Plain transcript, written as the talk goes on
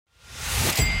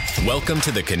Welcome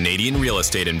to the Canadian Real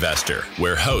Estate Investor,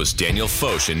 where hosts Daniel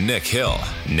Foch and Nick Hill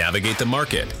navigate the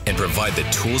market and provide the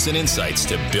tools and insights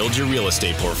to build your real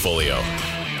estate portfolio.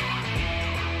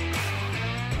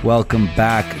 Welcome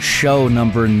back. Show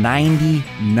number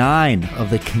 99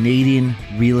 of the Canadian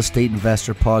Real Estate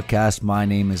Investor Podcast. My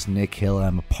name is Nick Hill.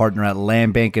 I'm a partner at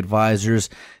Land Bank Advisors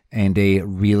and a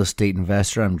real estate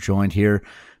investor. I'm joined here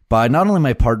by not only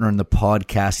my partner in the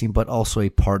podcasting, but also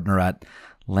a partner at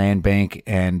Land Bank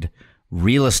and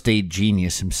real estate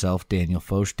genius himself, Daniel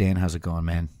Foch. Dan, how's it going,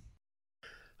 man?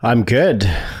 I'm good.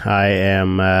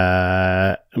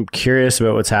 I'm curious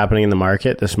about what's happening in the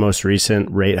market. This most recent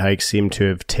rate hike seemed to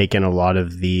have taken a lot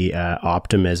of the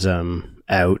optimism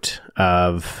out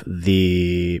of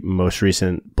the most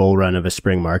recent bull run of a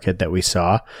spring market that we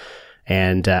saw.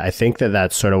 And I think that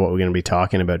that's sort of what we're going to be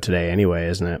talking about today anyway,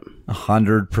 isn't it?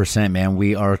 100%, man.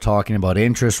 We are talking about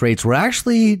interest rates. We're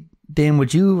actually, Dan,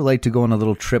 would you like to go on a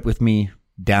little trip with me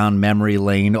down memory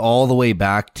lane all the way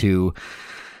back to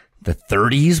the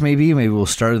 30s, maybe we'll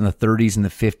start in the 30s and the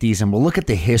 50s, and we'll look at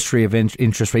the history of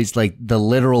interest rates, like the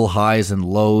literal highs and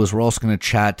lows. We're also going to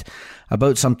chat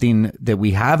about something that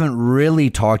we haven't really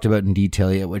talked about in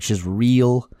detail yet, which is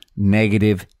real,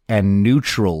 negative, and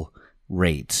neutral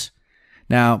rates.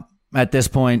 Now, at this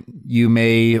point, you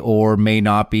may or may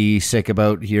not be sick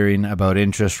about hearing about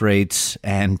interest rates,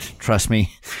 and trust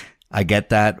me, I get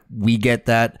that. We get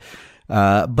that.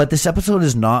 But this episode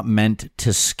is not meant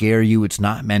to scare you. It's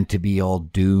not meant to be all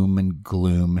doom and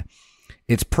gloom.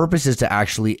 Its purpose is to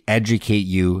actually educate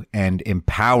you and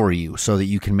empower you so that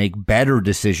you can make better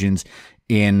decisions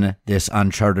in this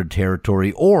uncharted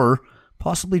territory or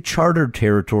possibly chartered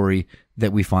territory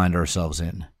that we find ourselves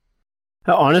in.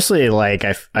 Honestly, like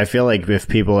I feel like if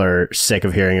people are sick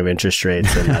of hearing of interest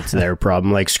rates, then that's their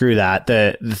problem. Like, screw that.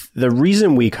 The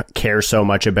reason we care so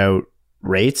much about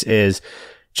rates is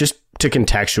just to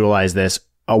contextualize this.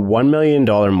 A $1 million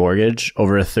mortgage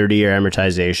over a 30-year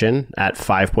amortization at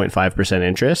 5.5%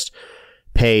 interest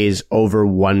pays over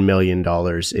 $1 million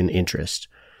in interest.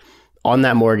 On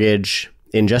that mortgage,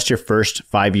 in just your first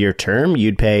 5-year term,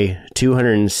 you'd pay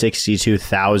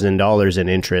 $262,000 in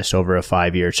interest over a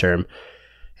 5-year term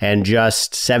and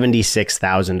just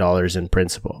 $76,000 in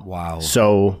principal. Wow.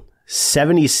 So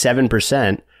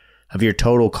 77% of your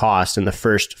total cost in the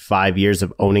first 5 years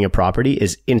of owning a property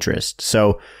is interest.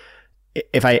 So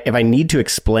if I need to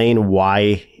explain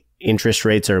why interest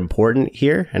rates are important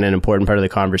here and an important part of the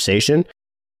conversation,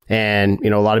 and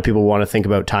a lot of people want to think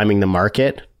about timing the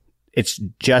market, it's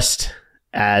just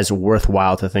as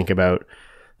worthwhile to think about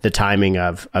the timing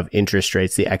of interest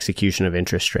rates, the execution of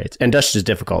interest rates. And just as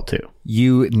difficult too.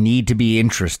 You need to be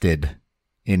interested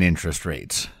in interest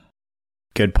rates.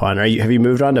 Good pun. Have you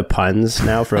moved on to puns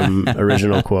now from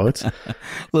original quotes? A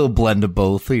little blend of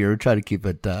both here. Try to keep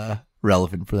it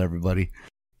relevant for everybody.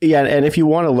 Yeah, and if you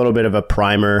want a little bit of a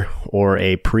primer or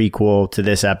a prequel to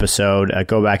this episode,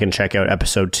 go back and check out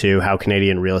episode 2, How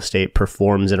Canadian Real Estate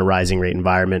Performs in a Rising Rate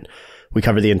Environment. We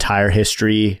cover the entire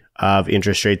history of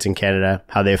interest rates in Canada,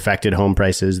 how they affected home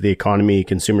prices, the economy,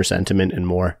 consumer sentiment, and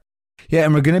more. Yeah,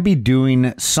 and we're going to be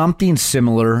doing something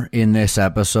similar in this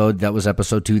episode. That was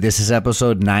episode 2. This is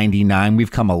episode 99.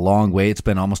 We've come a long way. It's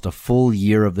been almost a full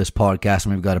year of this podcast,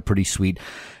 and we've got a pretty sweet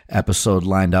episode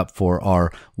lined up for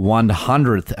our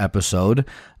 100th episode.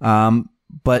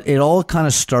 But it all kind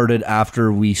of started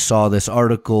after we saw this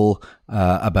article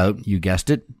about, you guessed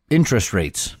it, interest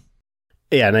rates.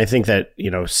 Yeah, and I think that,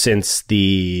 since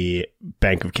the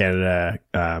Bank of Canada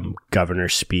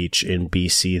governor's speech in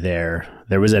BC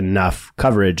there was enough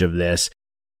coverage of this.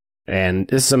 And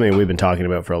this is something we've been talking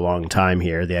about for a long time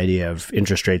here, the idea of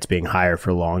interest rates being higher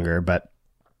for longer. But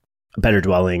Better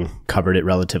Dwelling covered it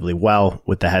relatively well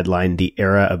with the headline, the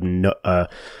era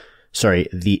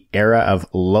of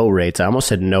low rates. I almost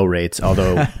said no rates,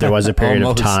 although there was a period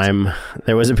of time.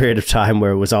 There was a period of time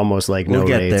where it was almost like no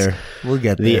rates. We'll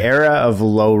get there. The era of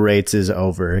low rates is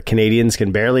over. Canadians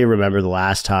can barely remember the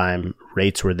last time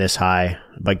rates were this high,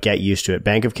 but get used to it.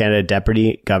 Bank of Canada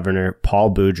Deputy Governor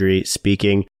Paul Boudry,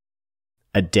 speaking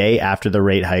a day after the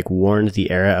rate hike, warned the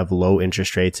era of low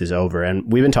interest rates is over. And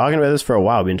we've been talking about this for a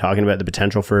while. We've been talking about the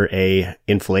potential for a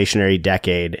inflationary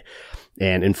decade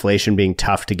and inflation being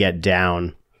tough to get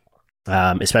down,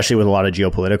 especially with a lot of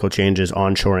geopolitical changes,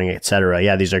 onshoring, et cetera.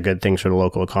 Yeah, these are good things for the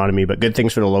local economy, but good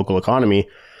things for the local economy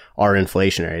are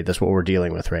inflationary. That's what we're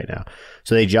dealing with right now.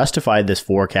 So they justified this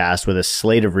forecast with a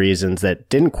slate of reasons that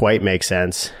didn't quite make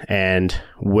sense and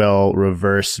will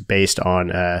reverse based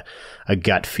on a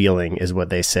gut feeling, is what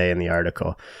they say in the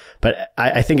article. But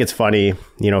I think it's funny,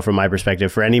 from my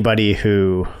perspective, for anybody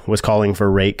who was calling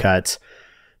for rate cuts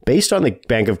based on the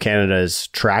Bank of Canada's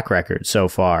track record so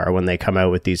far, when they come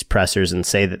out with these pressers and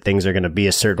say that things are going to be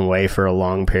a certain way for a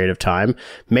long period of time,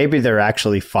 maybe they're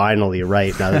actually finally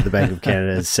right now that the Bank of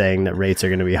Canada is saying that rates are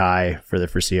going to be high for the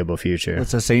foreseeable future.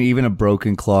 That's the same. Even a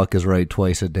broken clock is right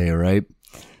twice a day, right?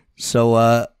 So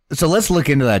let's look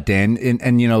into that, Dan.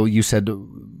 And you said,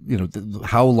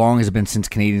 how long has it been since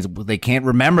Canadians, they can't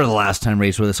remember the last time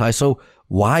rates were this high. So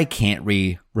why can't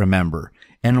we remember?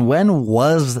 And when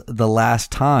was the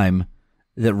last time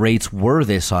that rates were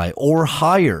this high or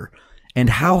higher? And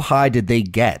how high did they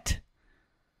get?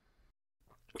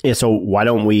 Yeah, so why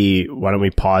don't we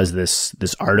pause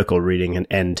this article reading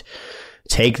and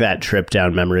take that trip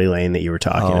down memory lane that you were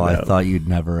talking about? I thought you'd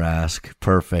never ask.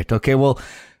 Perfect. Okay, well,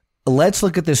 let's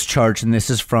look at this chart, and this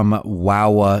is from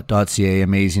wawa.ca,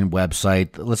 amazing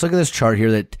website. Let's look at this chart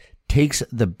here that takes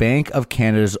the Bank of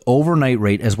Canada's overnight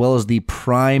rate as well as the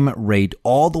prime rate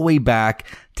all the way back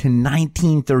to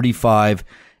 1935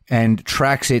 and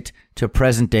tracks it to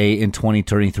present day in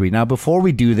 2033. Now, before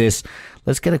we do this,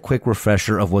 let's get a quick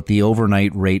refresher of what the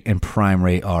overnight rate and prime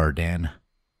rate are, Dan.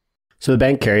 So the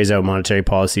bank carries out monetary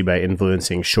policy by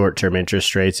influencing short-term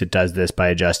interest rates. It does this by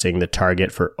adjusting the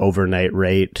target for overnight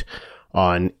rate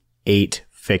on 8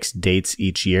 fixed dates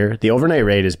each year. The overnight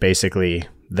rate is basically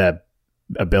the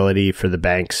ability for the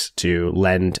banks to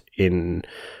lend in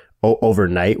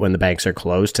overnight when the banks are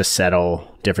closed to settle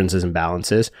differences in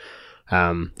balances.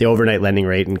 The overnight lending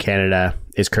rate in Canada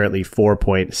is currently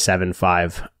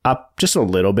 4.75, up just a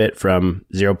little bit from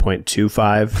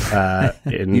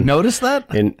 0.25. You noticed that?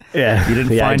 You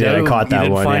didn't find out. I caught that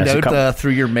one. You didn't find out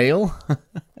through your mail?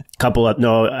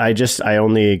 I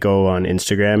only go on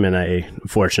Instagram, and I'm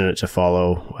fortunate to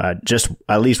follow just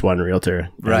at least one realtor.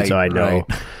 Right. And so I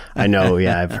know,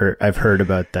 yeah, I've heard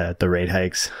about the rate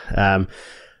hikes.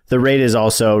 The rate is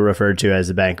also referred to as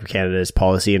the Bank of Canada's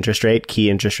policy interest rate, key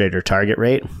interest rate, or target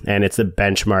rate, and it's the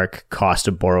benchmark cost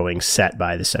of borrowing set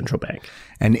by the central bank.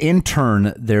 And in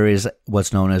turn, there is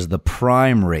what's known as the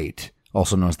prime rate,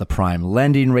 also known as the prime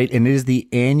lending rate, and it is the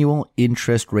annual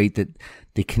interest rate that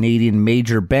the Canadian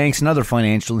major banks and other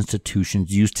financial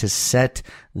institutions use to set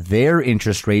their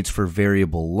interest rates for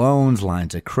variable loans,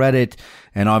 lines of credit,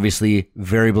 and obviously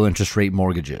variable interest rate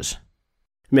mortgages.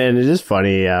 Man, it is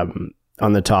funny.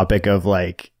 On the topic of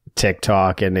like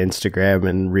TikTok and Instagram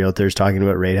and realtors talking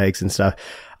about rate hikes and stuff,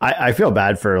 I feel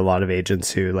bad for a lot of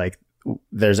agents who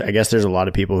there's a lot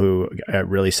of people who are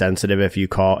really sensitive if you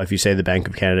say the Bank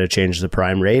of Canada changed the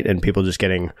prime rate, and people just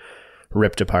getting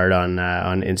ripped apart on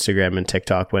Instagram and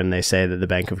TikTok when they say that the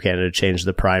Bank of Canada changed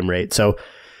the prime rate. So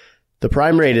the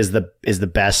prime rate is the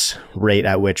best rate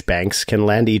at which banks can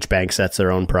lend. Each bank sets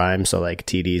their own prime. So like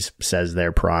TD's says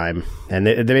their prime, and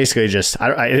they basically just,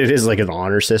 it is like an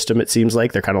honor system. It seems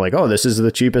like they're kind of like, oh, this is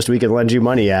the cheapest we can lend you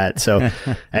money at. So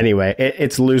anyway,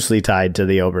 it's loosely tied to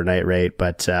the overnight rate,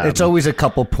 but it's always a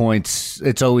couple points.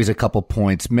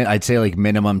 I'd say like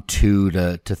minimum 2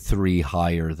 to 3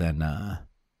 higher than the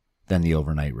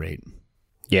overnight rate.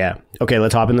 Yeah. Okay.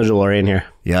 Let's hop in the DeLorean here.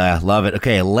 Yeah. Love it.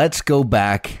 Okay. Let's go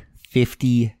back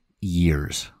 50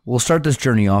 years. We'll start this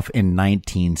journey off in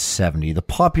 1970. The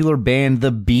popular band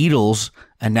The Beatles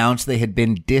announced they had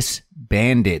been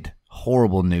disbanded.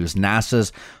 Horrible news.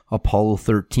 NASA's Apollo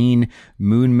 13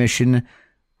 moon mission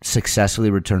successfully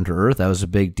returned to Earth. That was a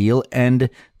big deal. And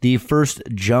the first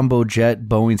jumbo jet,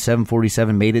 Boeing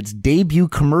 747, made its debut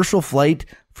commercial flight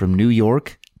from New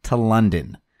York to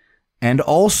London. And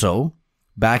also,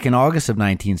 back in August of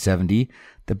 1970,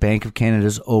 the Bank of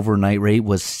Canada's overnight rate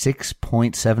was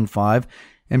 6.75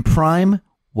 and prime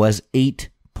was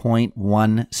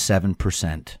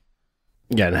 8.17%.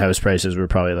 Yeah, and house prices were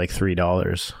probably like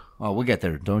 $3. Oh, we'll get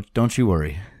there. Don't you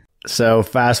worry. So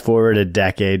fast forward a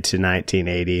decade to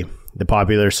 1980. The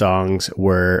popular songs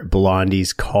were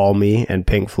Blondie's Call Me and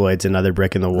Pink Floyd's Another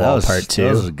Brick in the Wall Part 2.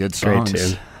 Those are good songs. Great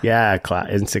tune. Yeah,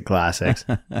 instant classics.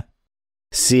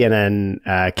 CNN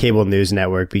cable news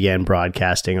network began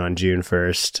broadcasting on June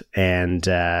 1st, and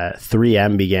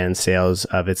 3M began sales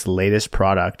of its latest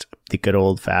product, the good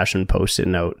old-fashioned Post-it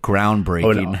note.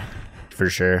 Groundbreaking. Oh, no, for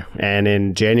sure. And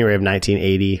in January of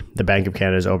 1980, the Bank of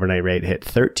Canada's overnight rate hit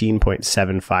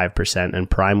 13.75%, and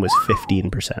prime was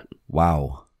 15%.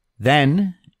 Wow.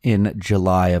 Then, in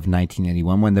July of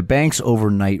 1981, when the bank's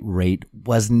overnight rate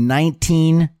was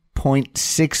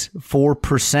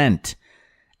 19.64%,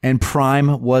 and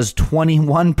prime was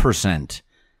 21%.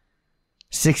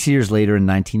 6 years later, in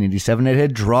 1987, it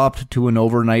had dropped to an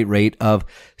overnight rate of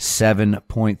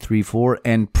 7.34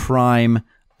 and prime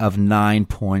of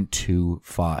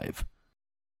 9.25.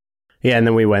 Yeah, and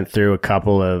then we went through a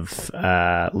couple of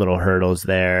little hurdles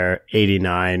there.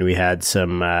 89, we had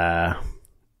some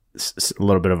a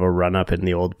little bit of a run up in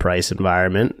the old price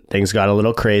environment. Things got a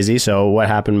little crazy. So what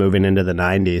happened moving into the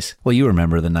 90s? Well, you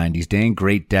remember the 90s, Dan.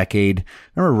 Great decade.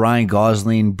 Remember Ryan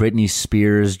Gosling, Britney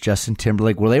Spears, Justin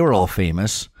Timberlake? Well, they were all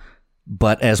famous,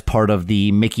 but as part of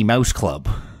the Mickey Mouse Club.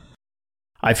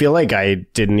 I feel like I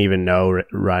didn't even know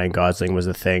Ryan Gosling was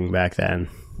a thing back then.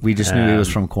 We just knew he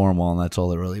was from Cornwall, and that's all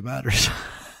that really matters.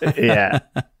 Yeah.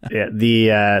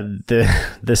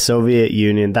 The Soviet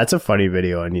Union. That's a funny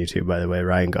video on YouTube, by the way.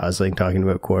 Ryan Gosling talking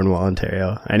about Cornwall,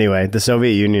 Ontario. Anyway, the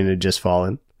Soviet Union had just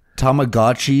fallen.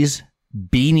 Tamagotchis,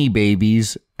 Beanie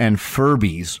Babies, and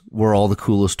Furbies were all the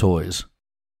coolest toys.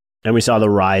 And we saw the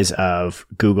rise of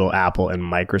Google, Apple, and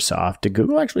Microsoft. Did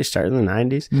Google actually start in the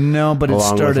 90s? No, but it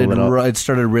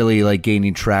started really like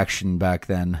gaining traction back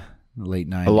then, the late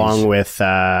 90s. Along with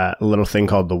a little thing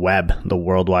called the web, the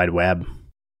World Wide Web.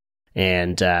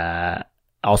 And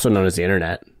also known as the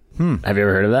internet. Have you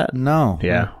ever heard of that? No.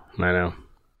 Yeah, I know.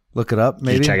 Look it up,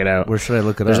 maybe? Check it out. Where should I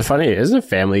look it There's up? isn't a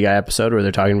Family Guy episode where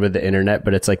they're talking about the internet,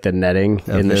 but it's like the netting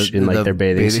in their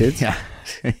bathing suits? Yeah.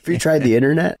 Have you tried the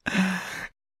internet?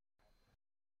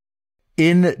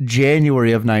 In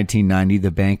January of 1990, the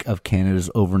Bank of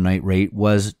Canada's overnight rate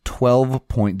was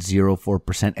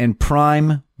 12.04%, and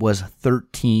prime was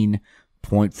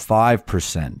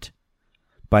 13.5%.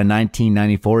 By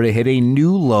 1994, it hit a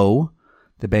new low.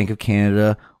 The Bank of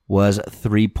Canada was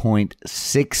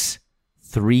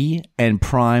 3.63 and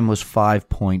prime was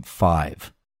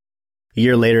 5.5. A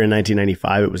year later in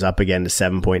 1995, it was up again to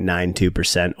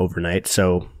 7.92% overnight.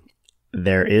 So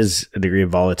there is a degree of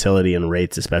volatility in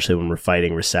rates, especially when we're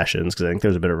fighting recessions, because I think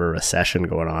there's a bit of a recession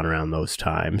going on around those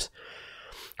times.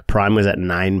 Prime was at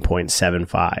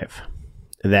 9.75.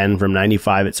 Then from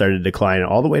 95, it started to decline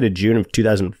all the way to June of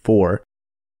 2004.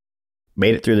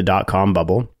 Made it through the dot-com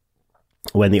bubble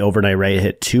when the overnight rate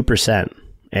hit 2%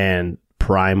 and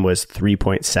prime was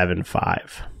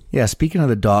 3.75. Yeah, speaking of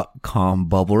the dot-com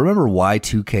bubble, remember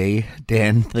Y2K,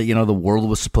 Dan? That, the world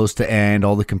was supposed to end,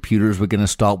 all the computers were going to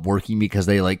stop working because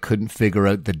they couldn't figure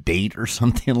out the date or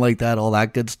something like that, all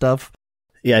that good stuff.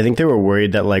 Yeah, I think they were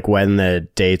worried that when the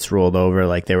dates rolled over,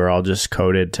 they were all just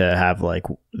coded to have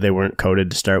they weren't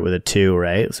coded to start with a 2,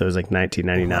 right? So it was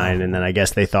 1999, wow. And then I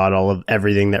guess they thought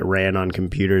everything that ran on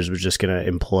computers was just going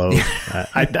to implode.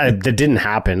 That didn't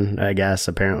happen, I guess,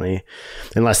 apparently,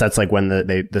 unless that's when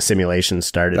the simulation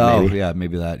started. Oh, maybe. Yeah,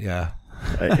 maybe that. Yeah,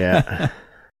 yeah.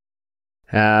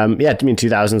 I mean,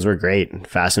 2000s were great.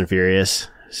 Fast and Furious,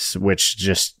 which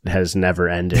just has never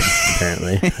ended,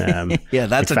 apparently. Yeah,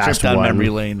 that's a trip down memory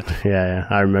lane. Yeah.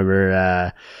 I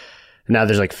remember now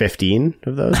there's 15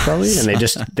 of those probably, and they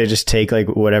just take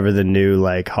whatever the new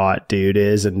hot dude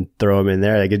is and throw him in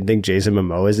there. I think Jason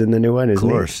Momoa is in the new one, isn't he?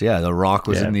 Of course, yeah. The Rock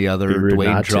was in the other.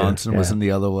 Dwayne Johnson was in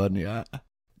the other one, yeah.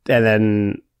 And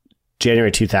then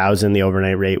January 2000, the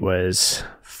overnight rate was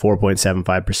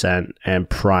 4.75%, and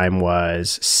prime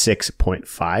was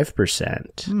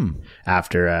 6.5%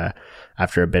 after a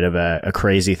bit of a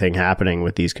crazy thing happening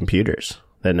with these computers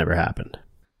that never happened.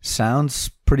 Sounds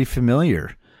pretty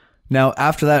familiar. Now,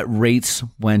 after that, rates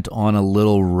went on a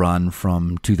little run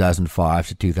from 2005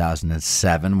 to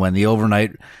 2007 when the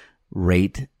overnight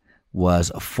rate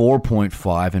was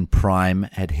 4.5 and prime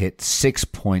had hit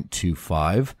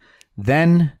 6.25.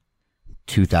 Then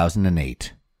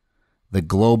 2008. The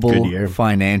global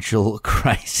financial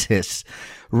crisis.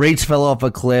 Rates fell off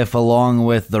a cliff along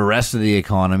with the rest of the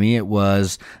economy. It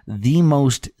was the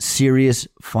most serious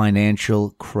financial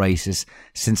crisis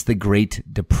since the Great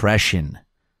Depression.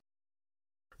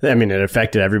 I mean, it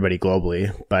affected everybody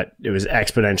globally, but it was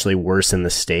exponentially worse in the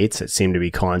States. It seemed to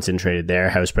be concentrated there.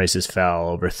 House prices fell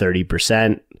over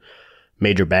 30%.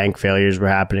 Major bank failures were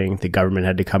happening. The government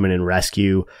had to come in and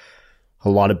rescue a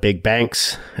lot of big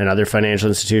banks and other financial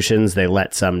institutions. They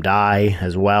let some die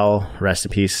as well. Rest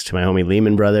in peace to my homie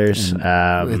Lehman Brothers.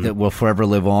 That will forever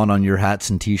live on your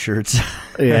hats and t-shirts.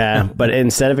 Yeah, but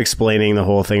instead of explaining the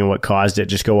whole thing and what caused it,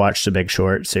 just go watch The Big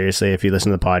Short. Seriously, if you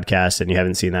listen to the podcast and you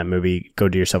haven't seen that movie, go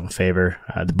do yourself a favor.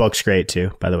 The book's great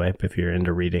too, by the way, if you're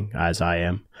into reading, as I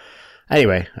am.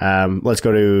 Anyway, let's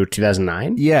go to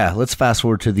 2009. Yeah, let's fast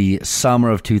forward to the summer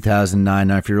of 2009.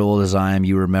 Now, if you're old as I am,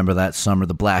 you remember that summer.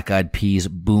 The Black Eyed Peas'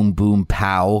 Boom Boom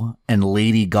Pow and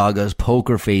Lady Gaga's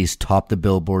Poker Face topped the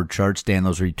Billboard charts. Dan,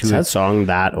 those were two. Is that song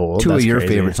that old? Two of your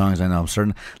favorite songs, I know.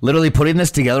 I'm literally putting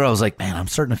this together. I was like, man, I'm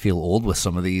starting to feel old with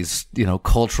some of these,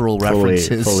 cultural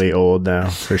references. Fully old now,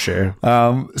 for sure.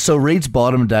 So rates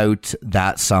bottomed out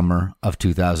that summer of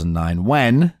 2009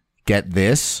 when, get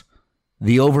this,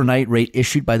 the overnight rate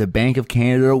issued by the Bank of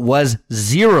Canada was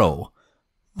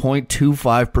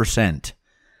 0.25%,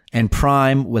 and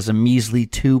prime was a measly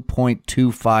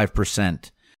 2.25%.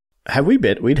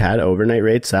 We'd had overnight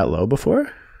rates that low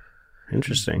before?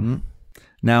 Interesting. Mm-hmm.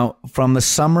 Now, from the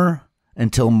summer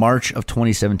until March of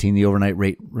 2017, the overnight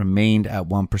rate remained at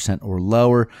 1% or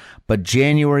lower. But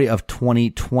January of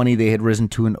 2020, they had risen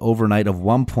to an overnight of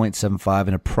 1.75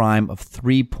 and a prime of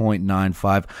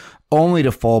 3.95, only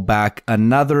to fall back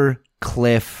another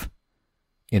cliff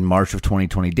in March of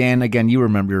 2020. Dan, again, you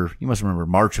must remember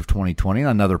March of 2020,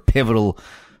 another pivotal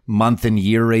month and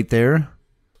year right there.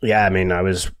 Yeah, I mean, I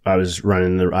was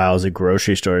running the aisles of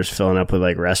grocery stores, filling up with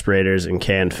like respirators and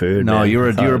canned food. No, man. you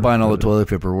were buying all the toilet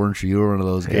paper, weren't you? You were one of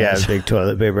those guys. Yeah, big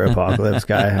toilet paper apocalypse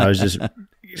guy. I was just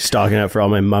stocking up for all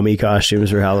my mummy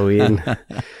costumes for Halloween.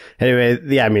 Anyway,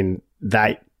 yeah, I mean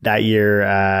that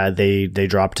year they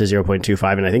dropped to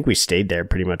 0.25, and I think we stayed there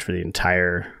pretty much for the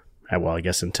entire. Well, I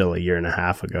guess until a year and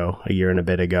a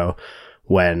bit ago,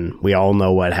 when we all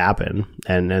know what happened,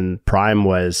 and prime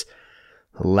was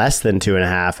less than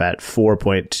 2.5 at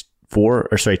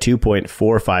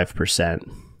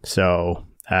 2.45%. So,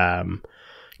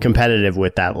 competitive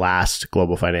with that last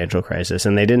global financial crisis.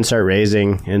 And they didn't start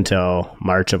raising until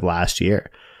March of last year.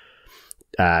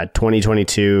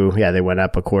 2022, they went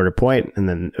up a quarter point and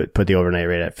then put the overnight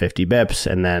rate at 50 bips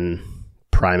and then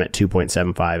prime at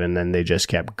 2.75. And then they just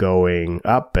kept going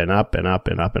up and up and up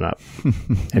and up and up.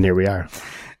 And here we are.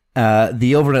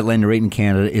 The overnight lending rate in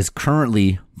Canada is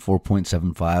currently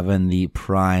 4.75 and the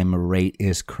prime rate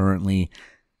is currently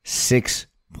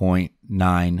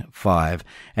 6.95.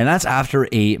 And that's after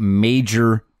a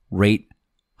major rate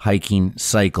hiking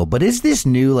cycle. But is this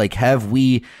new? Like, have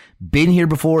we been here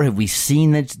before? Have we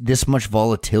seen this much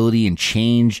volatility and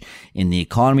change in the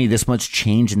economy, this much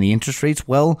change in the interest rates?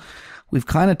 Well, we've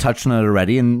kind of touched on it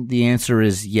already, and the answer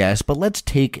is yes, but let's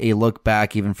take a look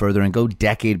back even further and go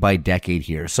decade by decade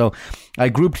here. So I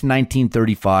grouped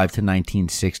 1935 to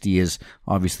 1960 as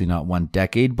obviously not one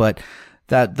decade, but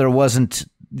that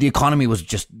the economy was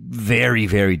just very,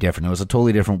 very different. It was a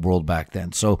totally different world back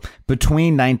then. So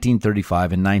between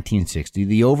 1935 and 1960,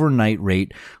 the overnight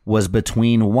rate was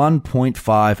between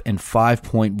 1.5 and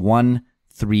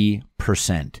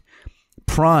 5.13%.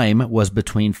 Prime was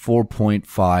between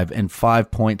 4.5 and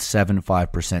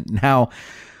 5.75%. Now,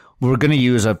 we're going to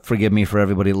use, forgive me for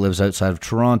everybody that lives outside of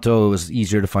Toronto, it was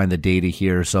easier to find the data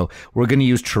here. So we're going to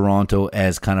use Toronto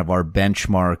as kind of our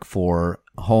benchmark for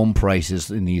home prices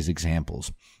in these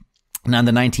examples. Now, in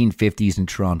the 1950s in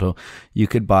Toronto, you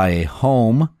could buy a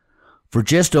home for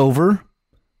just over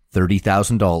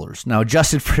 $30,000. Now,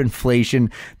 adjusted for inflation,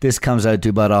 this comes out to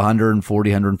about $140,000,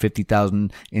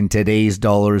 $150,000 in today's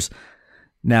dollars.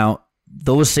 Now,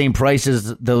 those same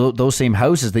prices, those same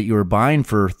houses that you were buying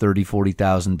for $30,000,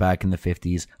 $40,000 back in the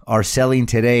 50s are selling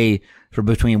today for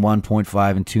between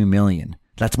 1.5 and 2 million.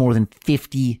 That's more than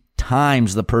 50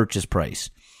 times the purchase price.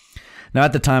 Now,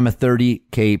 at the time, a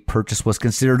 $30K purchase was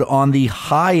considered on the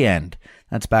high end.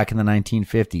 That's back in the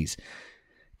 1950s.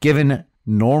 Given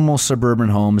normal suburban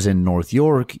homes in North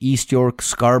York, East York,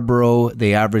 Scarborough,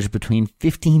 they averaged between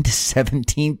 $15,000 to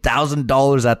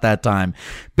 $17,000 at that time.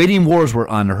 Bidding wars were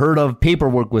unheard of,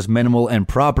 paperwork was minimal, and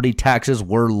property taxes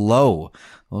were low.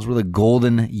 Those were the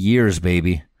golden years,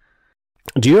 baby.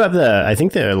 Do you have I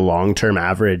think the long-term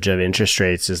average of interest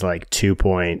rates is like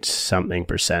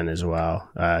 2.something% as well.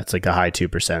 It's like the high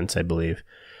 2%, I believe.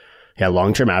 Yeah,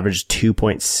 long-term average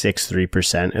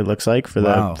 2.63%. It looks like for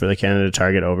the Canada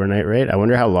Target overnight rate. I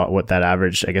wonder what that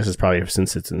average. I guess it's probably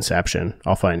since its inception.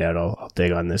 I'll find out. I'll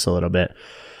dig on this a little bit.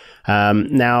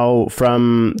 Now,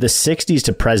 from the 60s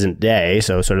to present day,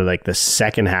 so sort of like the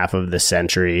second half of the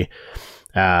century,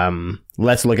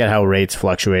 let's look at how rates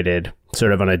fluctuated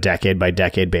sort of on a decade by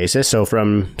decade basis. So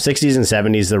from 60s and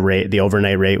 70s, the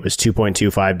overnight rate was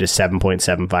 2.25 to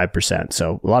 7.75%.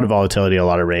 So a lot of volatility, a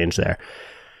lot of range there.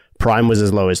 Prime was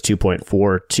as low as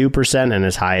 2.42% and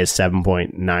as high as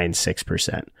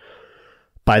 7.96%.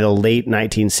 By the late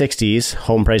 1960s,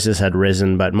 home prices had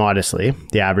risen, but modestly.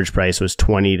 The average price was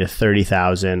 $20,000 to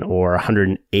 $30,000 or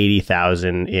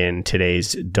 $180,000 in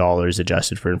today's dollars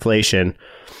adjusted for inflation.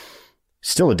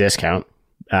 Still a discount.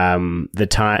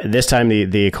 This time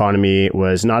the economy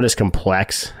was not as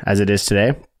complex as it is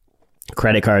today.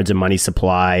 Credit cards and money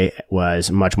supply was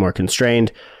much more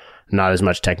constrained, not as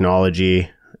much technology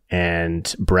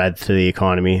and breadth to the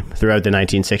economy. Throughout the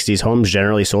 1960s, homes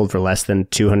generally sold for less than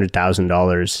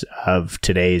 $200,000 of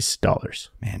today's dollars.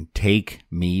 Man, take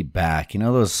me back. You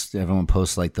know those, everyone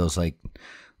posts like those, like,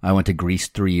 I went to Greece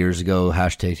 3 years ago,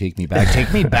 hashtag take me back.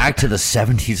 Take me back to the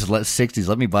 70s, 60s.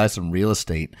 Let me buy some real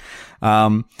estate.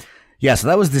 So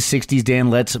that was the 60s, Dan.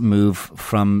 Let's move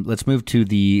to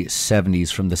the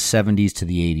 70s, from the 70s to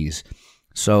the 80s.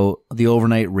 So the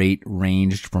overnight rate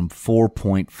ranged from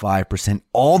 4.5%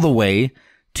 all the way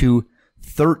to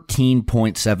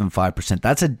 13.75%.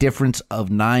 That's a difference of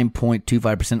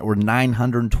 9.25% or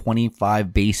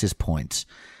 925 basis points.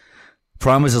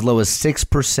 Prime was as low as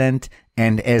 6%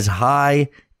 and as high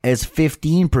as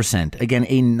 15%. Again,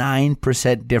 a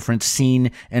 9% difference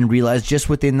seen and realized just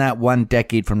within that one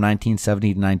decade from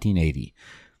 1970 to 1980.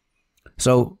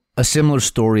 So a similar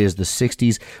story as the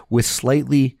 60s, with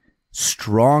slightly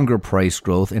stronger price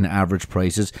growth in average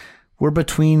prices were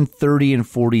between 30 and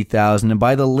 40,000. And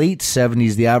by the late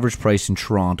 70s, the average price in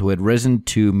Toronto had risen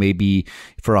to maybe,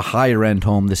 for a higher end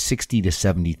home, the $60,000 to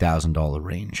 $70,000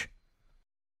 range.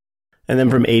 And then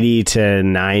from 80 to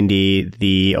 90,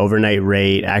 the overnight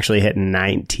rate actually hit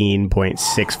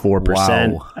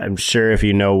 19.64%. Wow. I'm sure if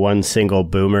you know one single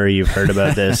boomer, you've heard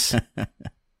about this.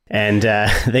 And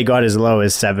they got as low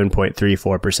as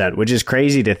 7.34%, which is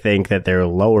crazy to think that their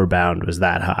lower bound was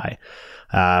that high.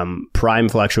 Prime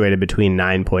fluctuated between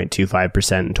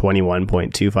 9.25% and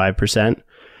 21.25%.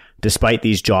 Despite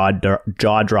these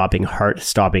jaw-dropping,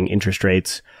 heart-stopping interest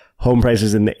rates, home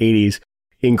prices in the 80s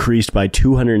increased by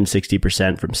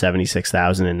 260% from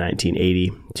 76,000 in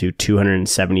 1980 to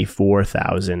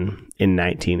 274,000 in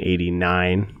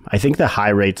 1989. I think the high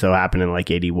rates though happened in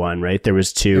like 81, right? There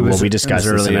was two. We discussed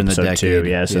this in episode 2.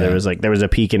 Yeah, so there was a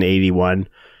peak in 81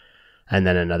 and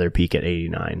then another peak at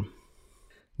 89.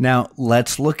 Now,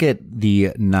 let's look at the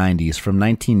 90s from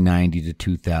 1990 to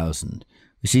 2000.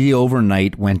 You see the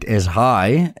overnight went as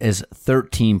high as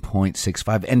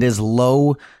 13.65 and as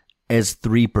low as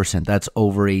 3%. That's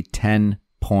over a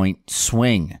 10-point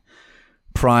swing.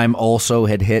 Prime also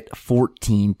had hit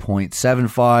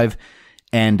 14.75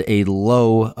 and a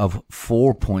low of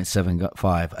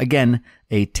 4.75. Again,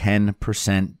 a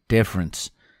 10%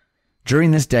 difference.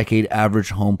 During this decade, average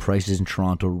home prices in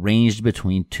Toronto ranged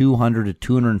between $200,000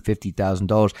 to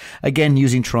 $250,000. Again,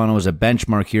 using Toronto as a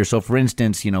benchmark here. So, for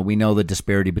instance, we know the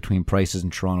disparity between prices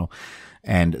in Toronto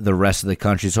and the rest of the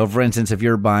country. So, for instance, if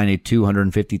you're buying a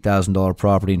 $250,000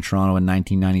 property in Toronto in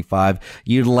 1995,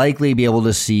 you'd likely be able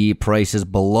to see prices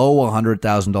below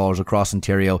 $100,000 across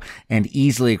Ontario and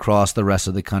easily across the rest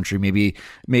of the country.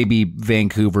 Maybe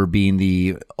Vancouver being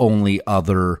the only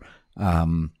other,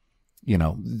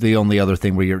 the only other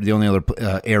thing where the only other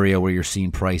area where you're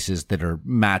seeing prices that are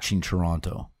matching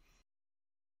Toronto.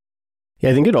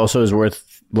 Yeah, I think it also is worth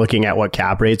looking at what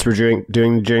cap rates were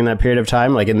doing during that period of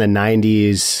time. Like in the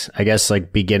 90s, I guess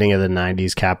like beginning of the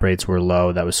 90s, cap rates were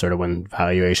low. That was sort of when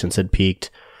valuations had peaked.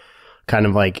 Kind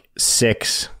of like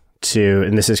 6 to,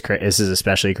 and this is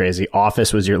especially crazy,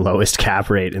 office was your lowest cap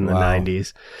rate in the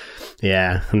 90s.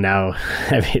 Yeah, now,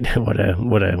 I mean, what a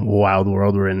wild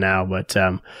world we're in now, but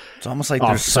it's almost like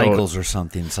there's cycles or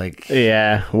something. It's like,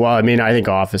 yeah, well, I mean, I think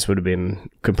office would have been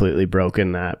completely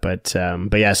broken that, but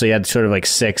yeah, so you had sort of like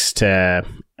 6 to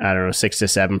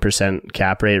 7%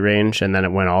 cap rate range, and then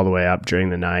it went all the way up during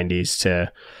the 90s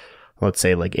to, let's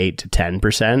say, like 8 to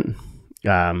 10%.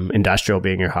 Industrial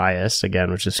being your highest, again,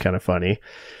 which is kind of funny,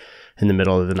 in the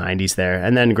middle of the 90s there,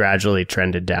 and then gradually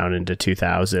trended down into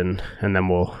 2000. And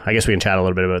then I guess we can chat a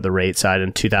little bit about the rate side.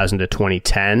 In 2000 to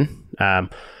 2010,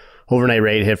 overnight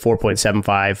rate hit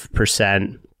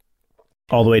 4.75%,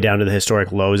 all the way down to the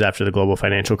historic lows after the global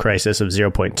financial crisis of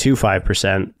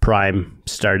 0.25%. Prime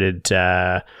started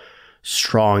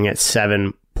strong at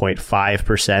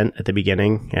 7.5% at the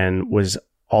beginning and was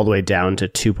all the way down to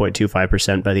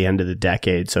 2.25% by the end of the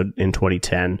decade. So in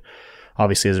 2010,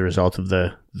 obviously as a result of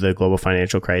the global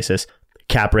financial crisis,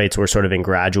 cap rates were sort of in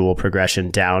gradual progression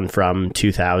down from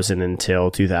 2000 until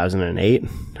 2008.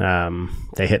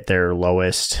 They hit their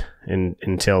lowest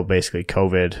until basically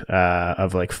COVID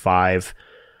of like 5.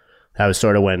 That was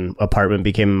sort of when apartment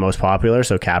became the most popular.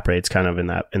 So cap rates kind of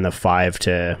in the 5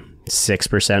 to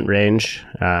 6% range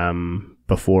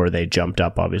before they jumped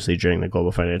up, obviously, during the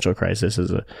global financial crisis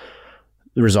as a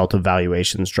result of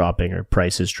valuations dropping or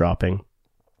prices dropping.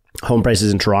 Home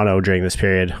prices in Toronto during this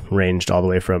period ranged all the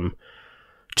way from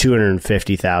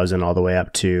 $250,000 all the way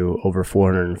up to over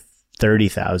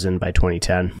 $430,000 by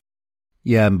 2010.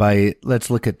 Yeah, and let's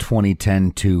look at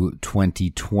 2010 to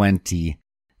 2020.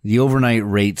 The overnight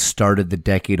rate started the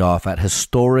decade off at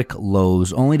historic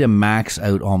lows, only to max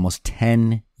out almost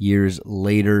 10 years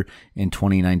later in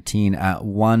 2019 at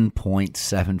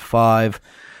 1.75,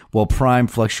 while prime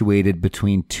fluctuated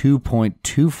between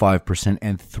 2.25%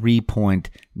 and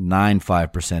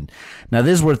 3.95%. Now,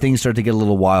 this is where things start to get a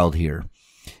little wild here.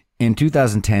 In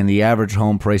 2010, the average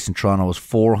home price in Toronto was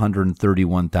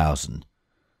 $431,000.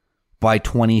 By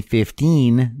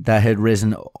 2015, that had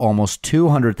risen almost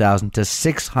 200,000 to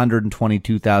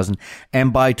 622,000.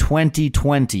 And by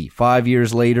 2020, 5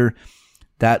 years later,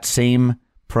 that same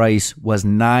price was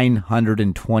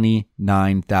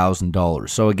 $929,000.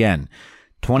 So again,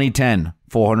 2010,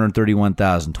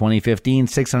 431,000. 2015,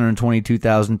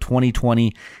 622,000.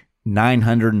 2020,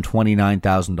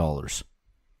 $929,000.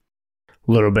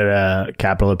 A little bit of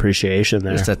capital appreciation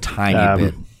there. Just a tiny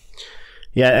bit.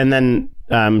 Yeah, and then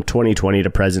 2020 to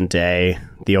present day,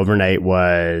 the overnight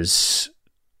was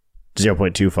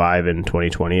 0.25 in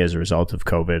 2020 as a result of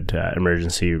COVID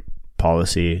emergency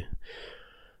policy.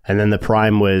 And then the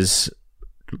prime was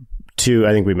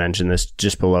I think we mentioned this,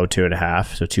 just below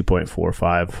 2.5, so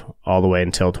 2.45 all the way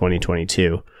until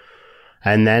 2022.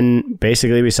 And then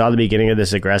basically we saw the beginning of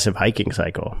this aggressive hiking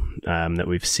cycle that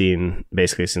we've seen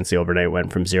basically since the overnight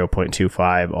went from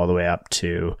 0.25 all the way up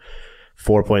to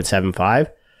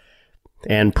 4.75.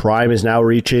 And prime is now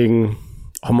reaching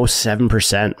almost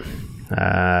 7%.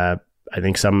 I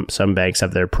think some banks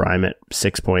have their prime at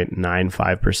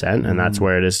 6.95%, and that's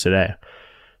where it is today.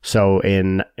 So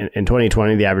in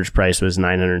 2020, the average price was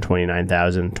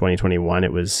 $929,000. 2021,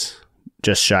 it was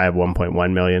just shy of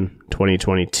 1.1 million.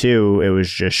 2022, it was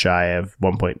just shy of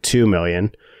 1.2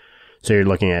 million. So you're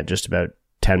looking at just about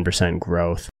 10%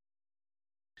 growth.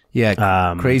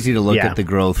 Yeah, crazy to look at the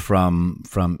growth from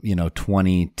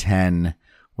 2010,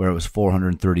 where it was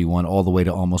 431 all the way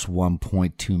to almost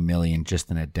 1.2 million just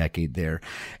in a decade there.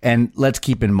 And let's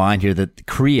keep in mind here that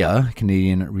CREA,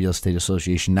 Canadian Real Estate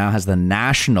Association, now has the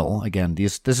national, again,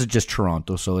 this is just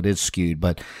Toronto, so it is skewed,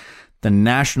 but the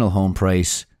national home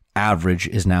price average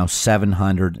is now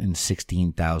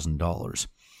 $716,000.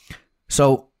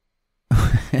 So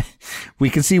we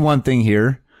can see one thing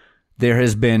here. There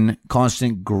has been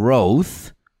constant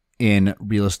growth in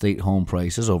real estate home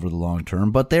prices over the long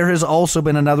term, but there has also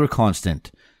been another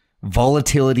constant: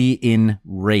 volatility in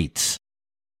rates.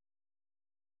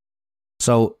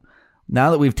 So now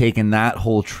that we've taken that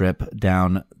whole trip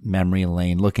down memory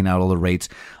lane, looking at all the rates,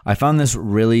 I found this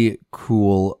really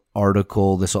cool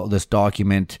article, this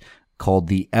document called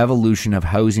The Evolution of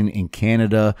Housing in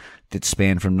Canada, that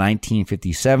spanned from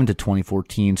 1957 to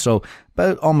 2014. So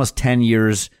about almost 10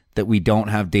 years that we don't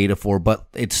have data for, but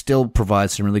it still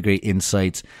provides some really great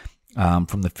insights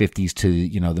from the 50s to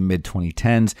the mid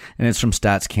 2010s, and it's from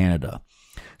Stats Canada.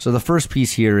 So the first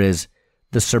piece here is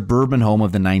the suburban home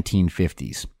of the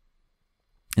 1950s.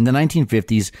 In the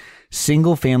 1950s,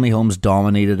 single-family homes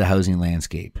dominated the housing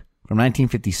landscape. From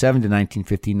 1957 to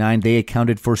 1959, they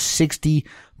accounted for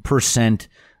 60%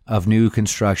 of new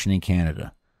construction in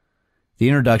Canada. The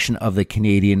introduction of the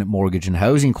Canadian Mortgage and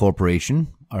Housing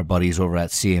Corporation, our buddies over at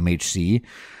CMHC,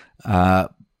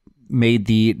 made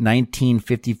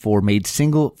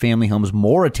single-family homes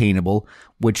more attainable,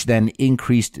 which then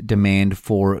increased demand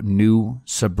for new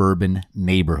suburban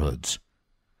neighborhoods.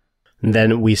 And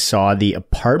then we saw the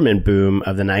apartment boom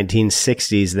of the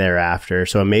 1960s thereafter.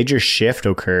 So a major shift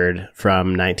occurred from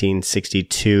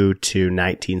 1962 to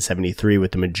 1973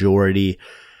 with the majority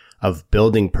of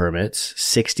building permits,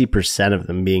 60% of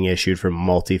them being issued for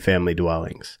multifamily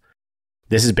dwellings.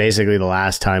 This is basically the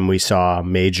last time we saw a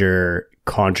major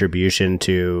contribution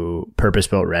to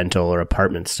purpose-built rental or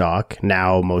apartment stock.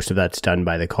 Now, most of that's done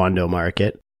by the condo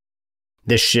market.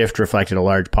 This shift reflected a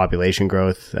large population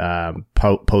growth,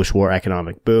 post-war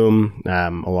economic boom,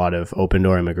 a lot of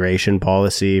open-door immigration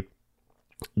policy.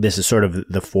 This is sort of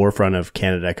the forefront of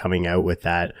Canada coming out with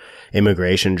that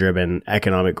immigration-driven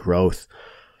economic growth.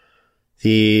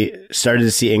 He started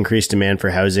to see increased demand for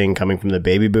housing coming from the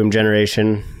baby boom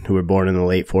generation, who were born in the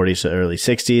late 40s to early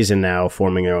 60s and now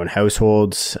forming their own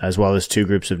households, as well as two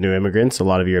groups of new immigrants, a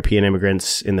lot of European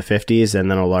immigrants in the 50s, and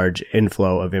then a large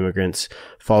inflow of immigrants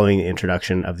following the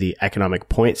introduction of the economic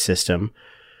point system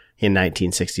in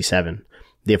 1967.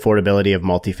 The affordability of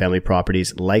multifamily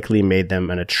properties likely made them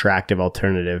an attractive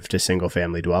alternative to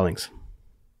single-family dwellings.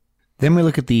 Then we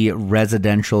look at the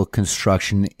residential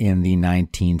construction in the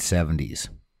 1970s.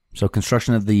 So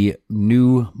construction of the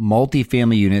new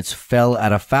multifamily units fell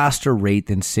at a faster rate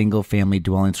than single-family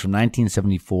dwellings from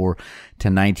 1974 to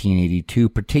 1982,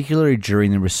 particularly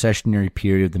during the recessionary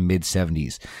period of the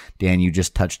mid-70s. Dan, you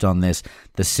just touched on this.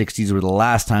 The 60s were the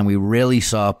last time we really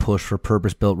saw a push for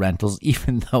purpose-built rentals,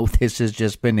 even though this has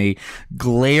just been a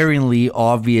glaringly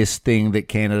obvious thing that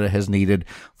Canada has needed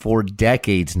for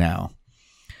decades now.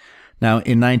 Now,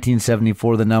 in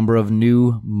 1974, the number of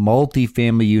new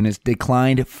multifamily units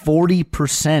declined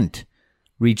 40%,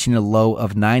 reaching a low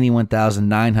of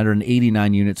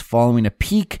 91,989 units following a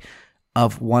peak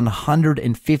of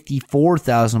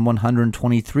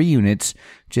 154,123 units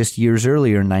just years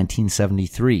earlier in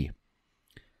 1973.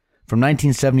 From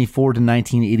 1974 to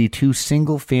 1982,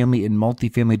 single-family and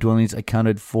multifamily dwellings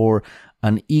accounted for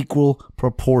an equal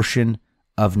proportion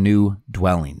of new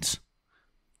dwellings.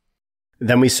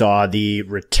 Then we saw the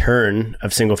return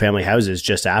of single-family houses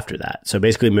just after that. So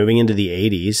basically moving into the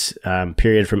 80s,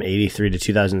 period from 83 to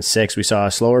 2006, we saw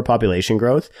a slower population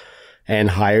growth and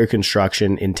higher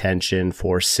construction intention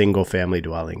for single-family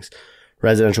dwellings.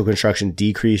 Residential construction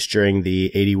decreased during the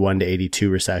 81 to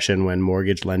 82 recession when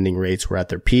mortgage lending rates were at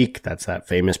their peak. That's that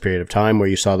famous period of time where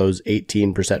you saw those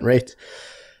 18% rates.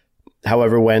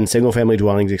 However, when single-family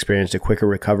dwellings experienced a quicker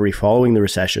recovery following the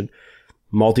recession,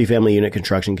 multifamily unit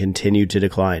construction continued to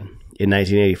decline. In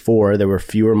 1984, there were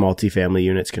fewer multifamily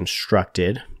units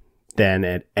constructed than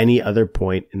at any other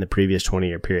point in the previous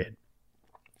 20-year period.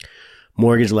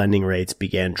 Mortgage lending rates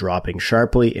began dropping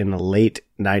sharply in the late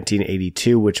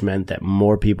 1982, which meant that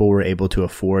more people were able to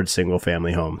afford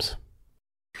single-family homes.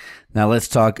 Now let's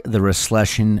talk the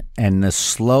recession and the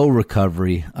slow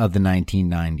recovery of the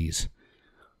 1990s.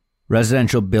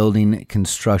 Residential building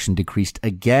construction decreased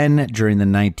again during the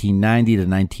 1990 to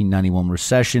 1991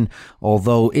 recession,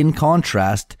 although in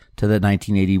contrast to the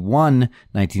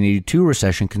 1981-1982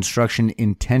 recession, construction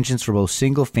intentions for both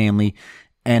single-family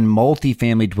and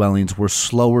multifamily dwellings were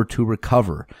slower to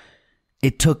recover.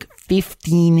 It took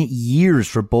 15 years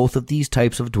for both of these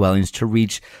types of dwellings to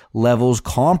reach levels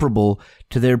comparable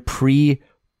to their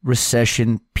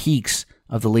pre-recession peaks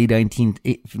of the late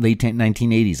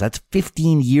 1980s. That's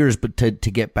 15 years, but to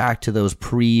get back to those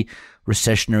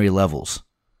pre-recessionary levels.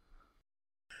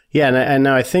 Yeah, and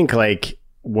now I think like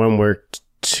when we're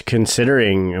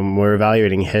considering and we're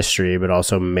evaluating history, but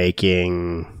also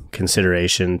making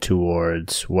consideration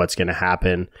towards what's going to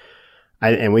happen,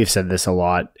 and we've said this a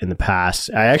lot in the past,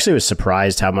 I actually was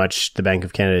surprised how much the Bank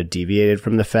of Canada deviated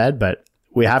from the Fed, but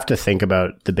we have to think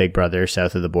about the big brother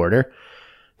south of the border.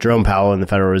 Jerome Powell and the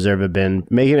Federal Reserve have been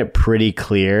making it pretty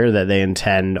clear that they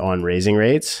intend on raising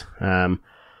rates. I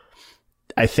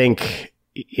think,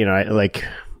 like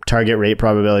target rate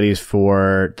probabilities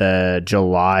for the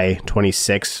July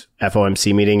 26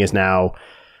 FOMC meeting is now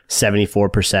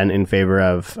 74% in favor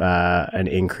of an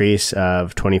increase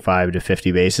of 25 to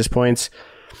 50 basis points.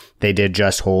 They did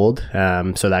just hold,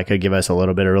 so that could give us a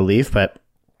little bit of relief. But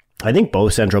I think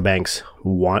both central banks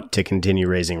want to continue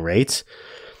raising rates.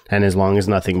 And as long as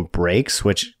nothing breaks,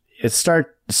 which it's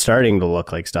starting to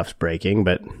look like stuff's breaking,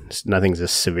 but nothing's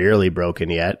as severely broken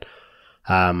yet.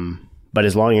 But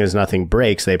as long as nothing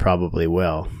breaks, they probably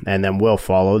will. And then we'll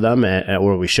follow them,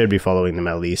 or we should be following them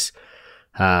at least.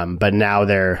 But now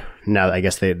I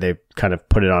guess they kind of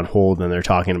put it on hold and they're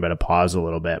talking about a pause a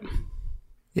little bit.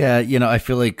 Yeah, I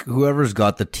feel like whoever's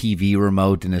got the TV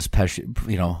remote and is,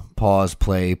 pause,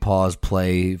 play,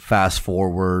 fast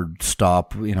forward,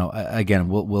 stop, again,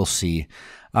 we'll see.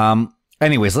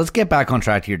 Anyways, let's get back on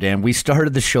track here, Dan. We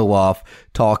started the show off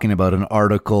talking about an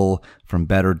article from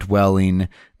Better Dwelling,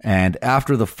 and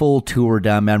after the full tour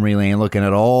down memory lane, looking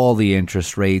at all the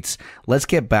interest rates, let's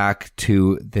get back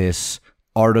to this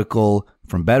article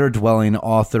from Better Dwelling,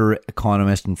 author,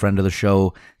 economist, and friend of the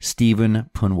show, Stephen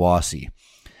Punwasi.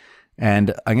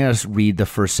 And I'm going to read the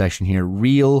first section here.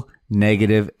 Real,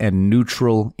 negative, and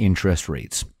neutral interest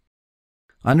rates.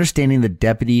 Understanding the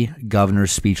deputy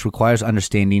governor's speech requires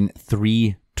understanding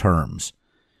three terms.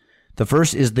 The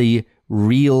first is the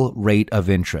real rate of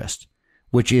interest,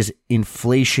 which is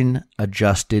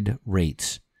inflation-adjusted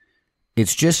rates.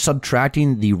 It's just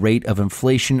subtracting the rate of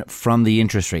inflation from the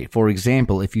interest rate. For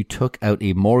example, if you took out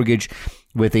a mortgage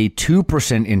with a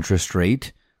 2% interest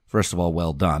rate, first of all,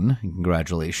 well done.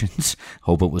 Congratulations.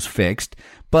 Hope it was fixed.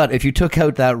 But if you took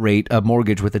out that rate, a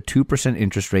mortgage with a 2%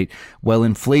 interest rate, while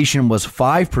inflation was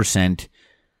 5%,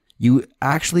 you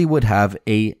actually would have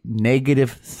a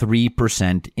negative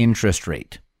 3% interest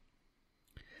rate.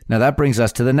 Now that brings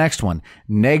us to the next one.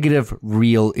 Negative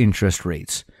real interest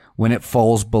rates, when it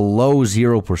falls below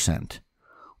 0%.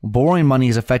 Borrowing money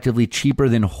is effectively cheaper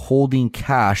than holding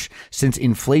cash since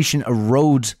inflation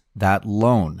erodes that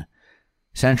loan.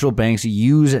 Central banks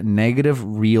use negative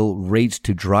real rates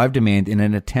to drive demand in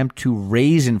an attempt to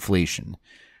raise inflation.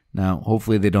 Now,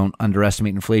 hopefully they don't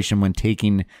underestimate inflation when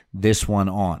taking this one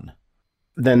on.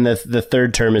 Then the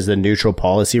third term is the neutral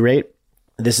policy rate.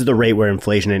 This is the rate where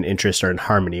inflation and interest are in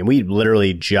harmony. And we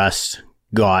literally just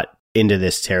got into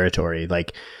this territory.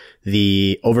 Like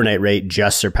the overnight rate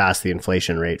just surpassed the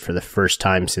inflation rate for the first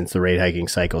time since the rate hiking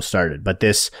cycle started. But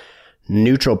this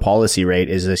neutral policy rate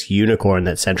is this unicorn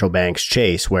that central banks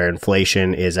chase, where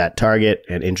inflation is at target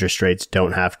and interest rates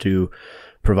don't have to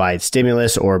provide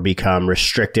stimulus or become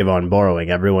restrictive on borrowing.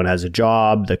 Everyone has a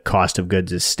job, the cost of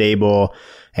goods is stable,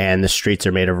 and the streets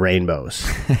are made of rainbows.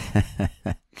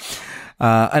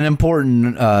 An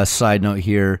important side note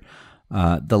here.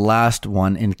 The last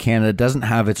one in Canada doesn't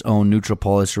have its own neutral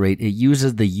policy rate. It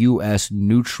uses the U.S.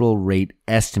 neutral rate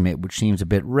estimate, which seems a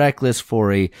bit reckless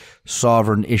for a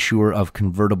sovereign issuer of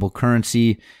convertible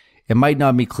currency. It might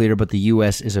not be clear, but the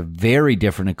U.S. is a very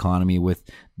different economy with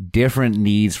different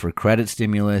needs for credit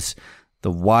stimulus.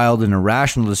 The wild and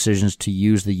irrational decisions to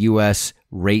use the U.S.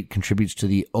 rate contributes to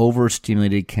the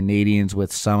overstimulated Canadians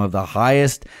with some of the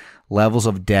highest levels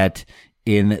of debt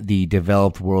in the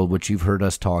developed world, which you've heard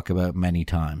us talk about many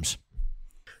times.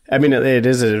 I mean, it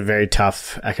is a very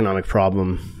tough economic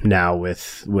problem now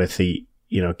with the,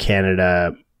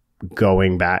 Canada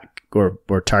going back or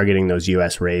targeting those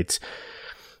US rates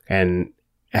and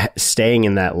staying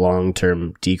in that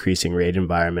long-term decreasing rate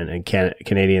environment. And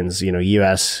Canadians,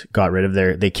 US got rid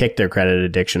of they kicked their credit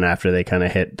addiction after they kind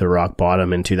of hit the rock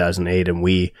bottom in 2008. And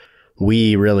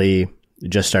we really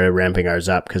just started ramping ours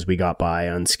up because we got by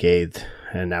unscathed.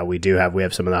 And now we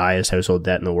have some of the highest household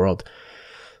debt in the world.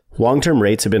 Long-term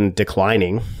rates have been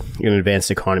declining in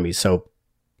advanced economies. So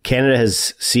Canada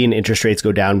has seen interest rates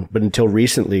go down, but until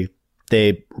recently,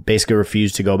 they basically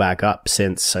refused to go back up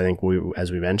since, I think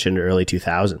as we mentioned, early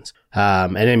 2000s.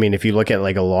 And I mean, if you look at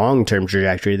like a long-term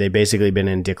trajectory, they've basically been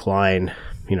in decline,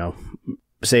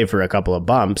 save for a couple of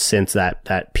bumps since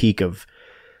that peak of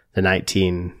the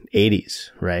 1980s,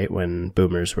 right? When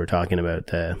boomers were talking about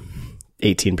the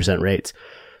 18% rates.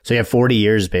 So you have 40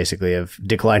 years basically of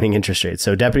declining interest rates.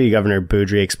 So Deputy Governor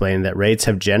Boudry explained that rates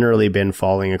have generally been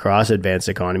falling across advanced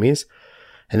economies.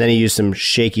 And then he used some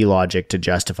shaky logic to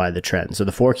justify the trend. So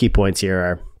the 4 key points here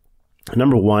are,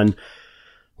 number 1,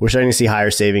 we're starting to see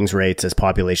higher savings rates as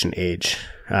population age,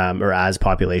 or as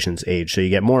populations age. So you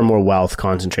get more and more wealth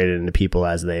concentrated into people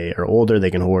as they are older.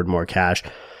 They can hoard more cash.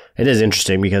 It is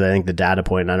interesting because I think the data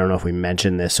point, and I don't know if we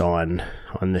mentioned this on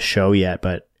the show yet,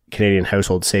 but Canadian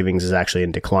household savings is actually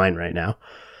in decline right now.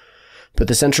 But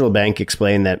the central bank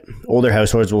explained that older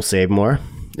households will save more,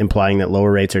 implying that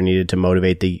lower rates are needed to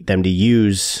motivate them to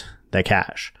use the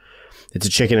cash. It's a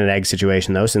chicken and egg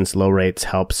situation though, since low rates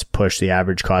helps push the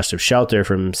average cost of shelter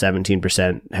from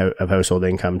 17% of household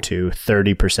income to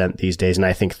 30% these days. And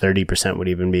I think 30% would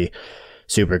even be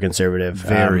super conservative.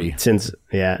 Very. Since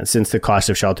the cost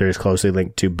of shelter is closely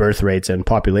linked to birth rates and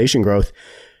population growth,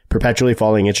 perpetually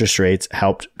falling interest rates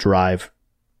helped drive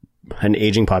an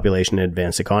aging population in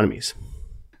advanced economies.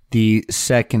 The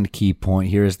second key point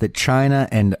here is that China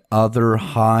and other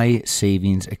high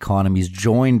savings economies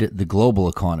joined the global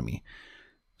economy.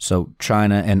 So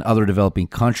China and other developing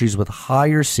countries with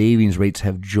higher savings rates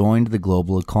have joined the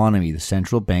global economy. The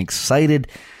central bank cited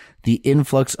the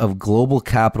influx of global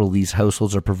capital these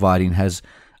households are providing has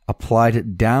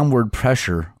applied downward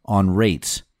pressure on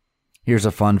rates. Here's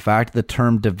a fun fact. The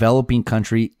term developing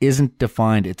country isn't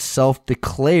defined. It's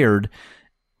self-declared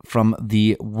from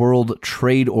the World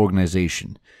Trade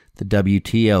Organization, the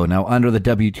WTO. Now, under the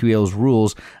WTO's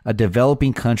rules, a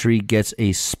developing country gets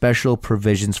a special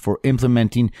provisions for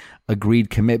implementing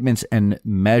agreed commitments and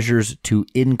measures to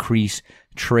increase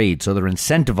trade. So they're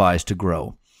incentivized to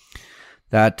grow.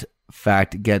 That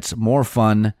fact gets more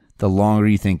fun the longer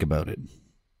you think about it.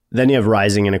 Then you have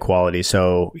rising inequality.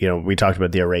 So, we talked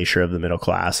about the erasure of the middle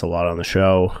class a lot on the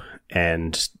show.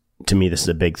 And to me, this is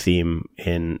a big theme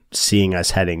in seeing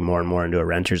us heading more and more into a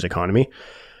renter's economy.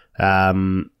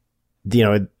 They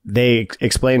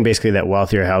explain basically that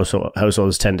wealthier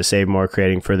households tend to save more,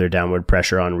 creating further downward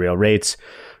pressure on real rates.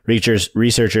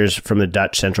 Researchers from the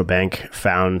Dutch central bank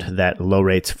found that low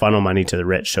rates funnel money to the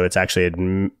rich. So it's actually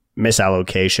a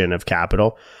misallocation of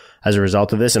capital as a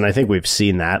result of this. And I think we've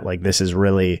seen that. Like, this is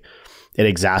really, it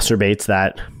exacerbates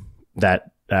that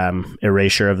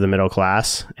erasure of the middle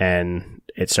class, and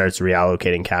it starts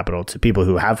reallocating capital to people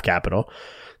who have capital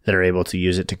that are able to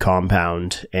use it to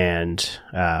compound and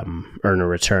earn a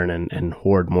return and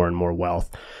hoard more and more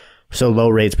wealth. So low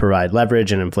rates provide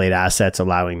leverage and inflate assets,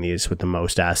 allowing these with the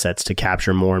most assets to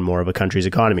capture more and more of a country's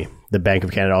economy. The Bank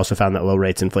of Canada also found that low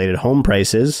rates inflated home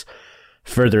prices,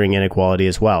 furthering inequality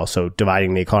as well. So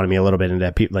dividing the economy a little bit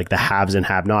into like the haves and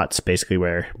have-nots, basically,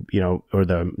 where, or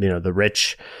the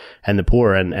rich and the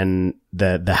poor, and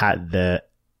the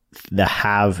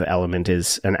have element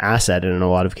is an asset. And in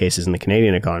a lot of cases in the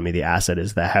Canadian economy, the asset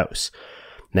is the house.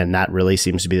 And that really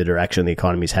seems to be the direction the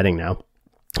economy is heading now.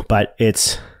 But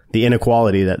it's the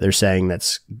inequality that they're saying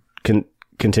that's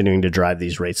continuing to drive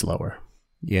these rates lower.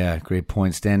 Yeah, great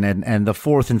point, Stan. And the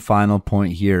fourth and final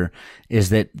point here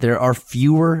is that there are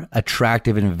fewer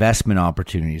attractive investment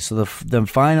opportunities. So the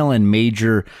final and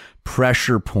major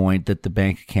pressure point that the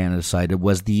Bank of Canada cited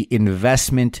was the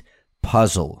investment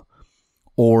puzzle,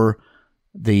 or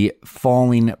the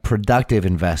falling productive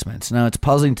investments. Now, it's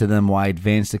puzzling to them why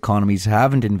advanced economies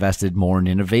haven't invested more in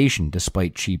innovation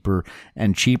despite cheaper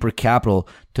capital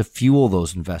to fuel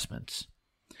those investments.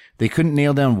 They couldn't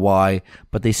nail down why,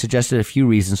 but they suggested a few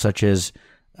reasons, such as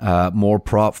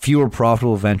fewer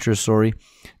profitable ventures,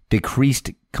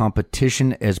 decreased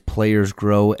competition as players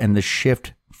grow, and the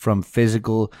shift from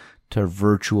physical to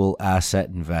virtual asset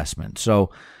investment.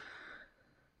 So,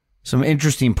 some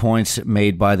interesting points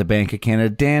made by the Bank of Canada.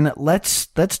 Dan, let's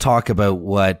talk about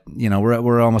what,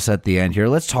 we're almost at the end here.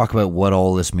 Let's talk about what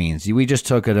all this means. We just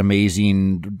took an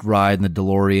amazing ride in the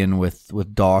DeLorean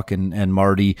with Doc and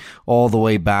Marty all the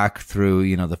way back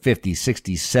through, the 50s,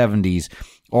 60s, 70s,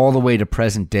 all the way to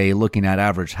present day, looking at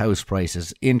average house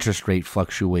prices, interest rate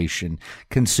fluctuation,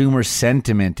 consumer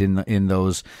sentiment in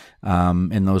those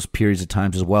periods of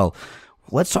times as well.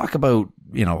 Let's talk about,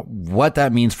 what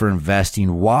that means for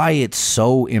investing, why it's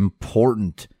so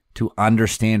important to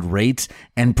understand rates,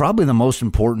 and probably the most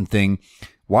important thing,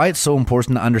 why it's so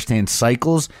important to understand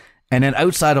cycles. And then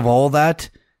outside of all that,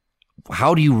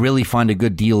 how do you really find a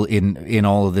good deal in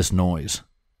all of this noise?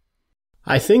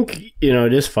 I think,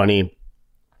 it is funny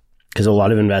because a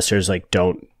lot of investors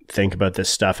don't think about this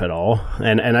stuff at all.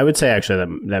 And I would say actually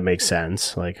that makes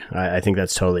sense. I think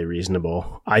that's totally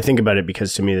reasonable. I think about it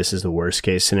because to me, this is the worst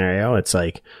case scenario. It's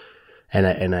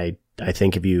and I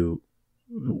think if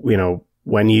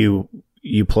when you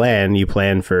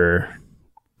plan for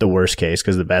the worst case,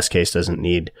 because the best case doesn't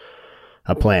need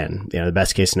a plan. The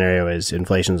best case scenario is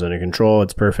inflation's under control.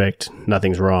 It's perfect.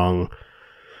 Nothing's wrong.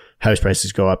 House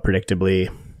prices go up predictably.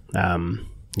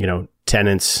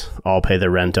 Tenants all pay their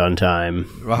rent on time.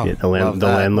 Wow, the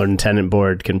landlord and tenant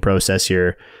board can process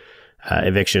your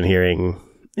eviction hearing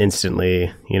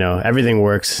instantly. Everything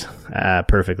works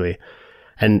perfectly.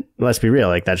 And let's be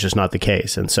real, that's just not the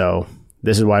case. And so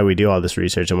this is why we do all this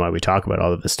research and why we talk about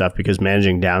all of this stuff, because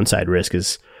managing downside risk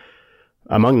is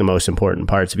among the most important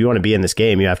parts. If you want to be in this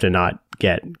game, you have to not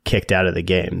get kicked out of the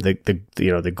game.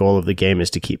 The goal of the game is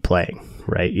to keep playing,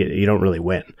 right? You don't really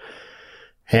win.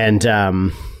 And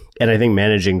I think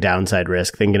managing downside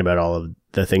risk, thinking about all of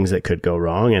the things that could go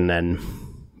wrong, and then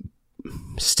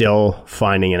still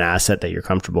finding an asset that you're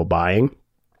comfortable buying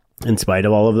in spite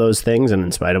of all of those things and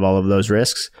in spite of all of those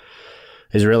risks,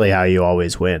 is really how you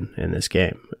always win in this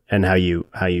game, and how you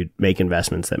make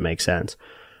investments that make sense.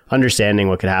 Understanding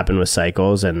what could happen with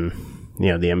cycles and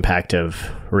the impact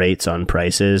of rates on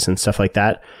prices and stuff like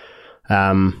that.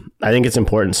 I think it's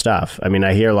important stuff. I mean,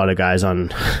 I hear a lot of guys on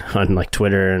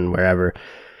Twitter and wherever,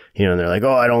 and they're like,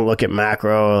 oh, I don't look at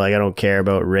macro. I don't care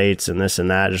about rates and this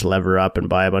and that. Just lever up and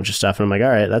buy a bunch of stuff. And I'm like, all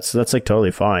right, that's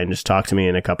totally fine. Just talk to me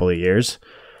in a couple of years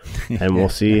and we'll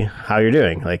see how you're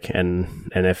doing. And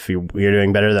if you're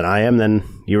doing better than I am, then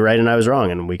you were right and I was wrong.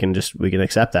 And we can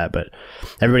accept that. But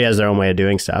everybody has their own way of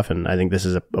doing stuff. And I think this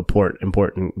is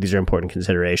important. These are important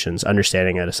considerations.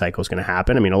 Understanding that a cycle is going to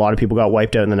happen. I mean, a lot of people got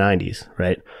wiped out in the 90s,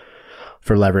 right?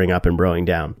 For levering up and broing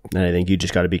down. And I think you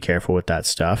just got to be careful with that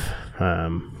stuff.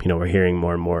 We're hearing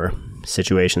more and more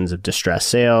situations of distressed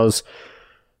sales.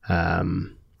 I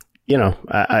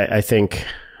think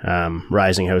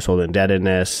rising household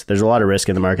indebtedness. There's a lot of risk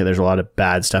in the market. There's a lot of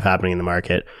bad stuff happening in the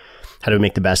market. How do we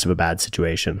make the best of a bad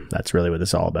situation? That's really what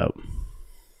it's all about.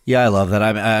 Yeah, I love that.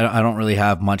 I don't really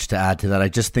have much to add to that. I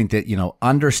just think that,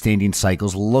 understanding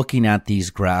cycles, looking at these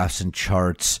graphs and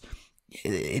charts,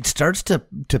 it starts to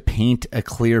paint a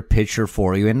clear picture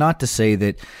for you. And not to say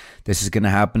that this is going to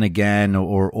happen again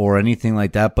or anything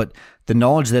like that, but the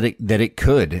knowledge that it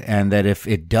could, and that if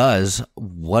it does,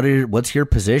 what's your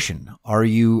position? Are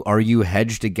you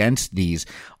hedged against these?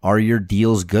 Are your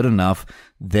deals good enough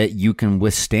that you can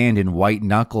withstand and white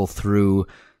knuckle through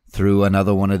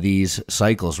another one of these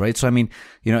cycles, right? So, I mean,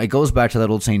 it goes back to that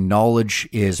old saying, knowledge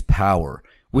is power,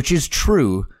 which is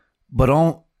true, but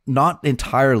not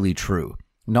entirely true.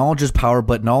 Knowledge is power,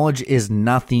 but knowledge is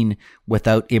nothing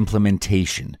without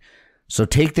implementation. So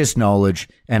take this knowledge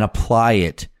and apply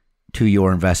it to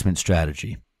your investment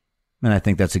strategy. And I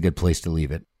think that's a good place to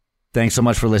leave it. Thanks so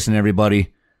much for listening,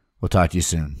 everybody. We'll talk to you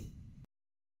soon.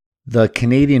 The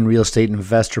Canadian Real Estate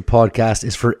Investor Podcast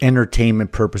is for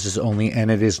entertainment purposes only,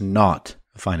 and it is not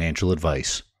financial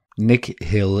advice. Nick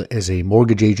Hill is a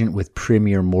mortgage agent with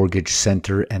Premier Mortgage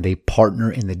Center and a partner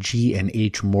in the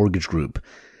G&H Mortgage Group.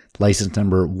 License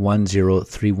number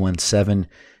 10317,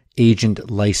 agent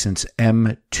license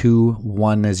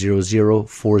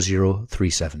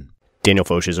M21004037. Daniel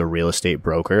Foch is a real estate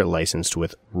broker licensed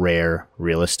with Rare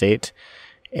Real Estate,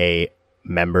 a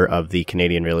member of the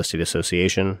Canadian Real Estate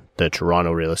Association, the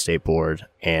Toronto Real Estate Board,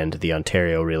 and the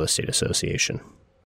Ontario Real Estate Association.